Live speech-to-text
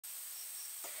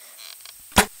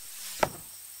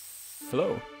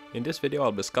Hello! In this video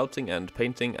I'll be sculpting and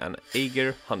painting an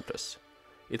Agir Huntress.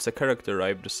 It's a character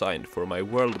I've designed for my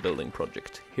world building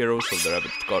project, Heroes of the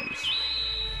Ravaged Gardens.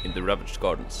 In the Ravaged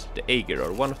Gardens, the Agir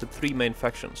are one of the three main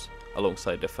factions,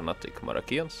 alongside the fanatic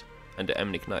Marakians and the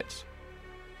Emnic Knights.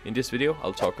 In this video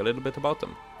I'll talk a little bit about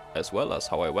them, as well as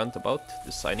how I went about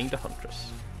designing the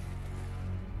Huntress.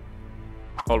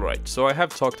 Alright, so I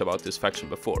have talked about this faction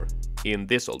before, in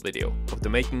this old video, of the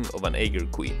making of an Agir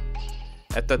queen.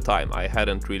 At that time I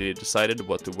hadn't really decided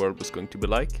what the world was going to be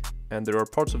like, and there are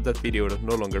parts of that video that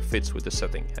no longer fits with the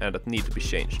setting and that need to be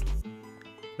changed.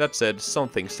 That said, some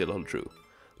things still hold true,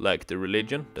 like the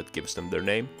religion that gives them their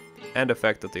name, and the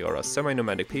fact that they are a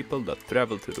semi-nomadic people that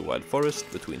travel through the wild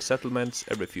forest between settlements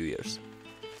every few years.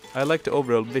 I like the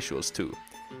overall visuals too,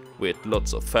 with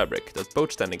lots of fabric that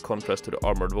both stand in contrast to the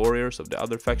armored warriors of the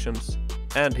other factions,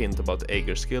 and hint about the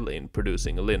Agir skill in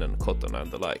producing linen, cotton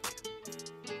and the like.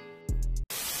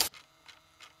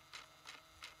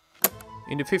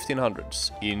 In the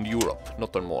 1500s, in Europe,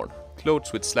 not on Morne,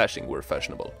 clothes with slashing were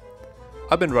fashionable.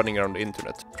 I've been running around the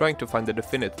internet trying to find the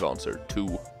definitive answer to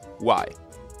why,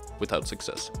 without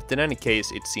success. But in any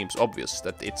case, it seems obvious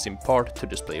that it's in part to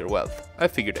display your wealth. I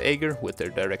figured Agir, with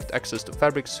their direct access to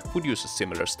fabrics, would use a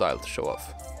similar style to show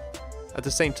off. At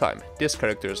the same time, this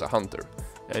character is a hunter,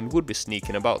 and would be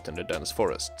sneaking about in the dense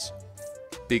forests.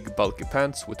 Big bulky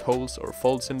pants with holes or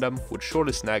folds in them would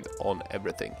surely snag on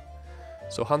everything.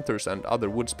 So hunters and other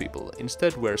woods people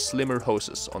instead wear slimmer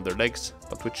hoses on their legs,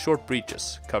 but with short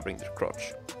breeches covering their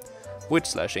crotch. With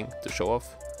slashing to show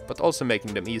off, but also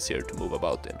making them easier to move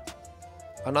about in.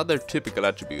 Another typical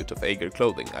attribute of Agir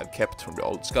clothing I've kept from the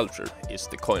old sculpture is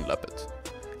the coin lappet.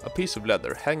 A piece of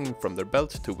leather hanging from their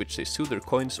belt to which they sew their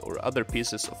coins or other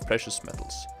pieces of precious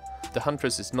metals. The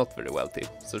huntress is not very wealthy,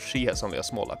 so she has only a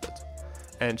small lappet.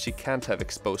 And she can't have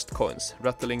exposed coins,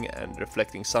 rattling and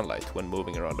reflecting sunlight when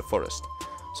moving around the forest,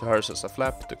 so hers has a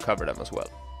flap to cover them as well.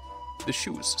 The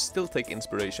shoes still take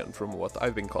inspiration from what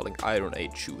I've been calling Iron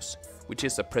Age shoes, which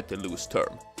is a pretty loose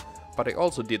term. But I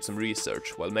also did some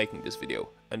research while making this video,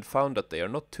 and found that they are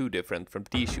not too different from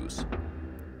these shoes.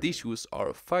 These shoes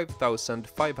are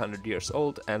 5,500 years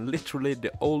old and literally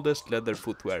the oldest leather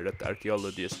footwear that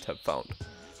archaeologists have found.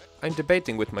 I'm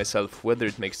debating with myself whether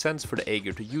it makes sense for the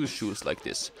Agir to use shoes like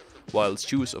this, while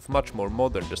shoes of much more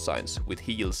modern designs with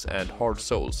heels and hard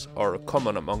soles are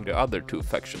common among the other two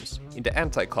factions. In the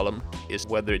anti-column is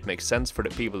whether it makes sense for the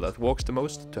people that walks the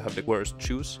most to have the worst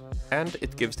shoes, and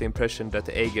it gives the impression that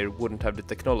the Agir wouldn't have the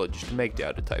technology to make the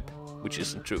other type, which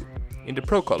isn't true. In the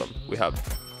pro column we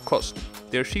have cost.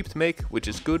 They are cheap to make, which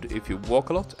is good if you walk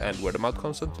a lot and wear them out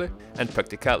constantly, and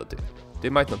practicality. They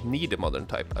might not need a modern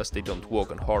type as they don't walk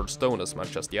on hard stone as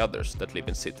much as the others that live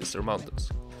in cities or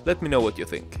mountains. Let me know what you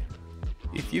think.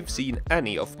 If you've seen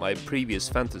any of my previous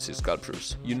fantasy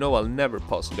sculptures, you know I'll never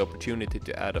pass the opportunity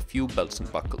to add a few belts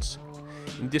and buckles.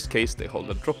 In this case they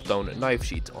hold a drop-down knife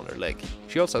sheath on her leg.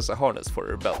 She also has a harness for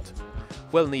her belt.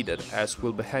 Well needed, as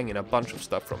we'll be hanging a bunch of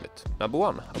stuff from it. Number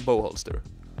 1, a bow holster.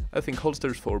 I think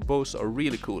holsters for bows are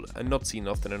really cool and not seen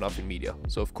often enough in media,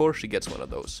 so of course she gets one of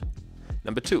those.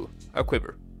 Number 2, a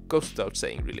quiver. Goes without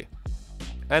saying really.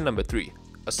 And number 3,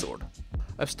 a sword.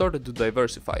 I've started to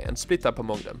diversify and split up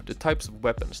among them the types of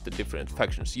weapons the different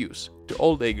factions use. The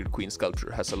old Agir queen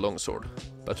sculpture has a long sword,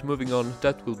 but moving on,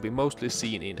 that will be mostly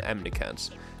seen in Emnic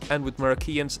hands, and with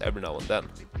Marakians every now and then.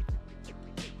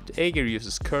 The Agir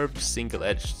uses curved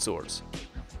single-edged swords.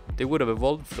 They would have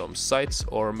evolved from scythes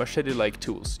or machete-like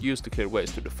tools used to clear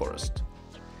ways through the forest.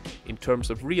 In terms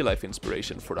of real-life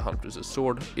inspiration for the Huntress's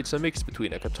sword, it's a mix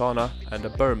between a katana and a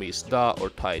Burmese Dha or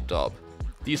Thai Daab.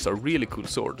 These are really cool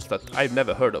swords that I've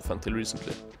never heard of until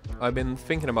recently. I've been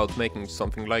thinking about making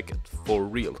something like it, for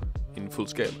real, in full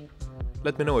scale.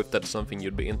 Let me know if that's something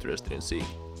you'd be interested in seeing.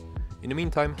 In the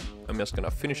meantime, I'm just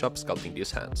gonna finish up sculpting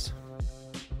these hands.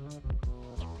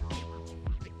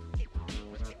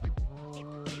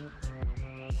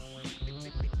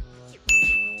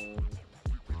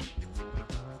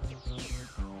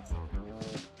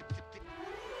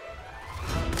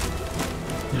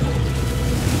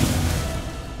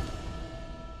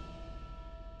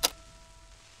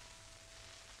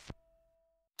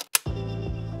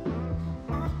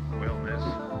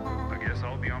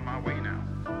 I'll be on my way now.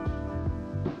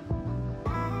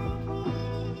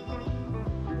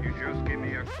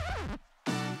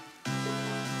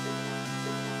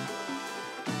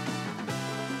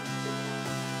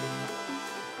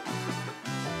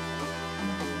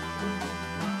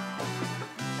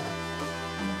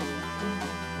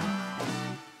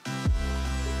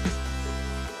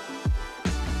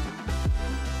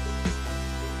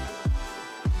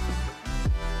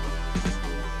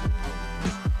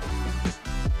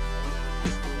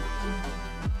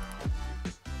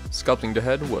 Sculpting the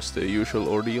head was the usual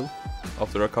ordeal.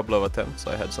 After a couple of attempts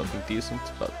I had something decent,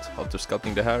 but after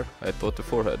sculpting the hair I thought the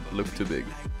forehead looked too big.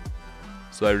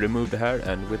 So I removed the hair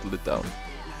and whittled it down.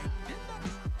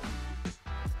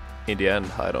 In the end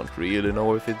I don't really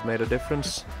know if it made a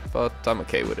difference, but I'm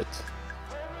okay with it.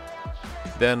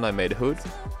 Then I made a hood.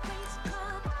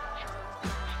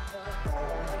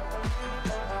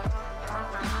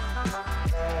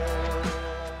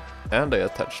 And I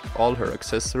attached all her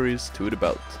accessories to the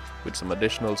belt, with some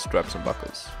additional straps and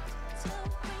buckles.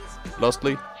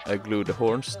 Lastly, I glued the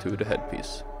horns to the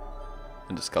headpiece,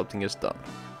 and the sculpting is done.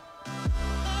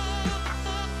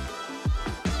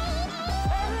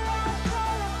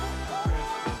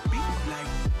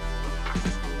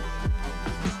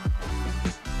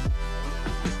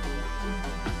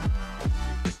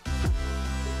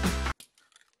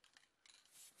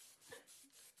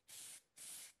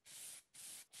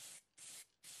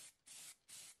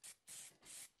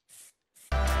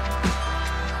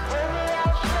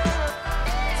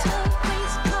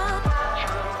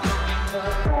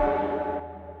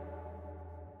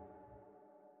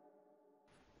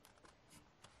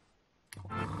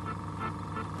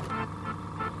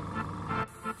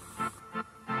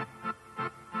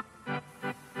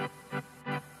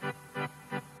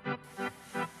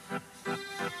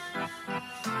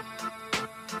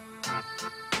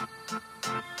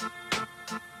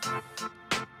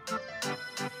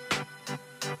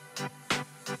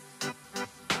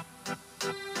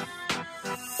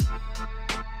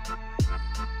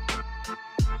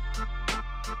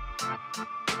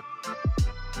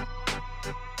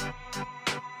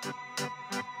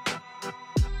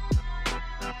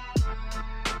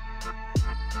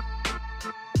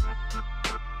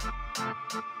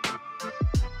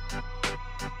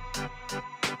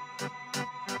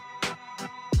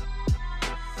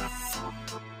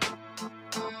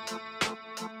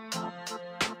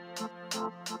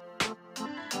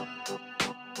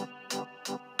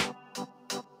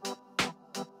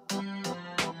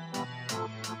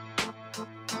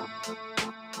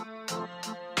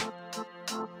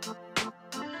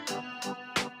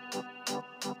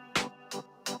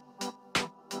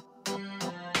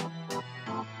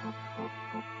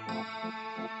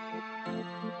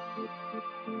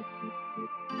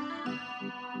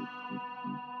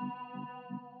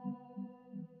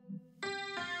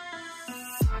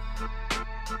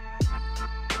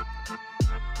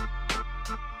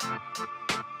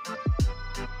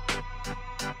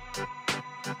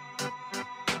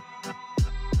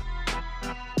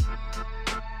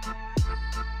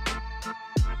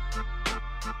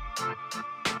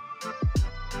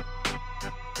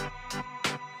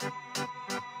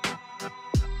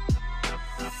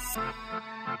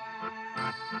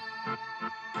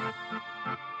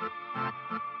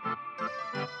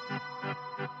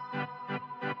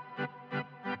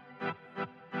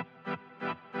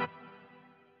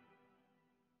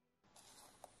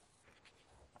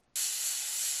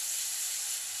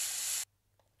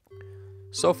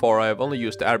 So far I have only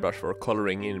used the airbrush for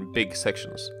coloring in big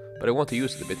sections, but I want to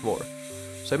use it a bit more.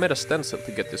 So I made a stencil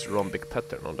to get this rhombic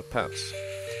pattern on the pants.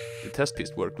 The test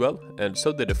piece worked well, and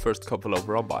so did the first couple of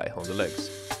rhombi on the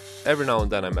legs. Every now and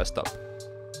then I messed up.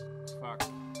 But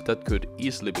that could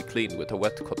easily be cleaned with a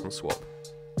wet cotton swab.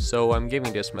 So I'm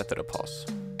giving this method a pass.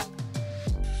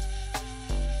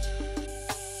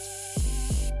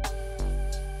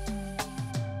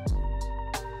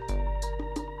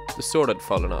 The sword had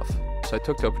fallen off, so I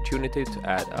took the opportunity to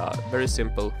add a very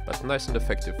simple but nice and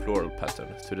effective floral pattern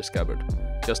to the scabbard,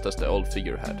 just as the old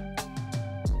figure had.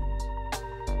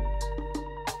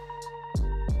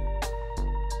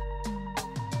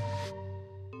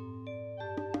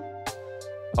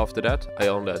 After that, I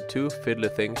only had two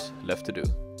fiddly things left to do.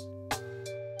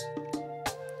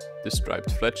 The striped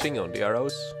fletching on the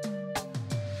arrows,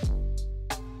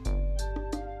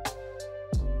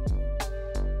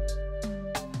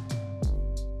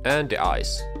 and the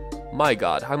eyes. My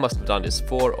god, I must have done this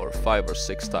 4 or 5 or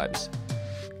 6 times.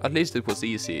 At least it was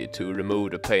easy to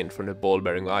remove the paint from the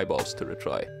ball-bearing eyeballs to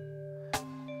retry.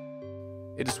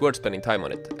 It is worth spending time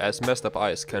on it, as messed up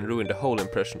eyes can ruin the whole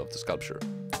impression of the sculpture.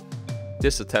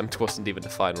 This attempt wasn't even the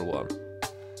final one.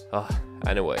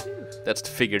 Anyway, that's the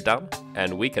figure done,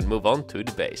 and we can move on to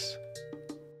the base.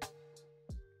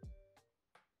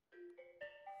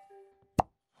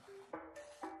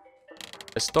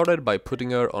 I started by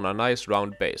putting her on a nice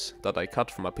round base that I cut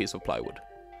from a piece of plywood.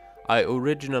 I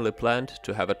originally planned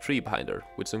to have a tree behind her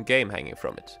with some game hanging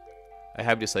from it. I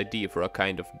have this idea for a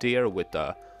kind of deer with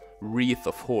a wreath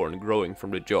of horn growing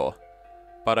from the jaw,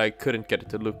 but I couldn't get it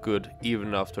to look good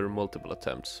even after multiple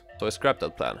attempts. So I scrapped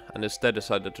that plan and instead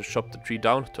decided to chop the tree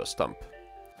down to a stump.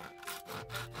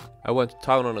 I went to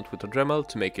town on it with a Dremel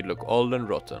to make it look old and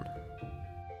rotten.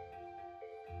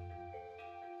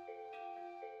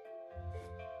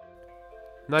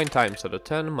 Nine times out of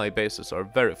 10 my bases are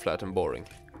very flat and boring,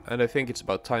 and I think it's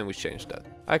about time we changed that.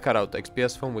 I cut out the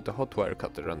XPS foam with a hot wire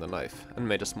cutter and a knife and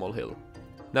made a small hill.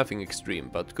 Nothing extreme,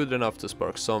 but good enough to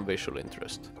spark some visual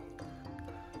interest.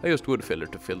 I used wood filler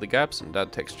to fill the gaps and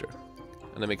add texture,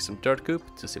 and I mixed some dirt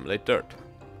goop to simulate dirt.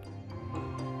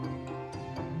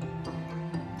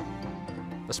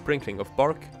 A sprinkling of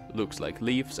bark looks like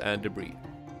leaves and debris.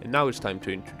 And now it's time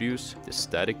to introduce the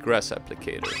static grass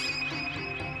applicator.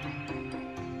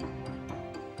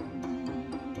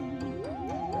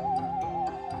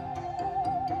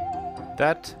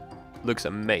 That looks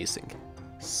amazing.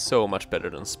 So much better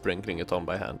than sprinkling it on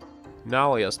by hand.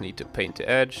 Now I just need to paint the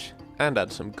edge and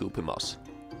add some goopy moss.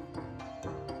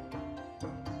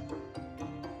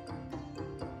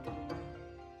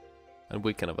 And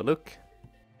we can have a look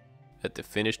at the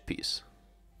finished piece.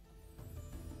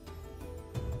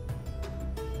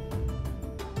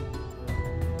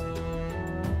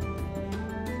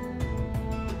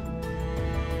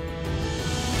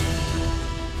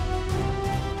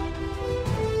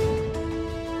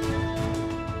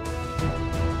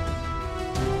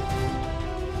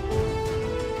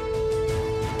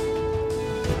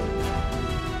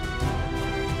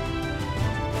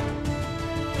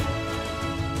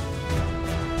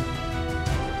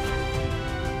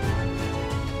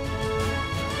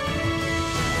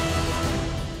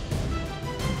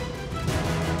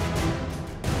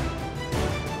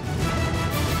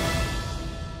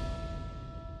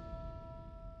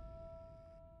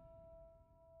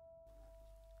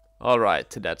 Alright,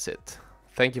 that's it.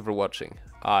 Thank you for watching.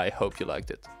 I hope you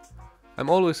liked it. I'm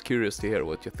always curious to hear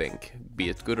what you think, be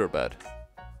it good or bad.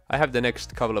 I have the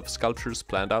next couple of sculptures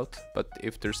planned out, but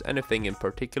if there's anything in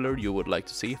particular you would like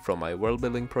to see from my world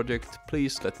building project,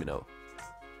 please let me know.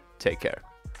 Take care.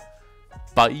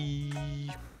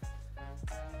 Bye!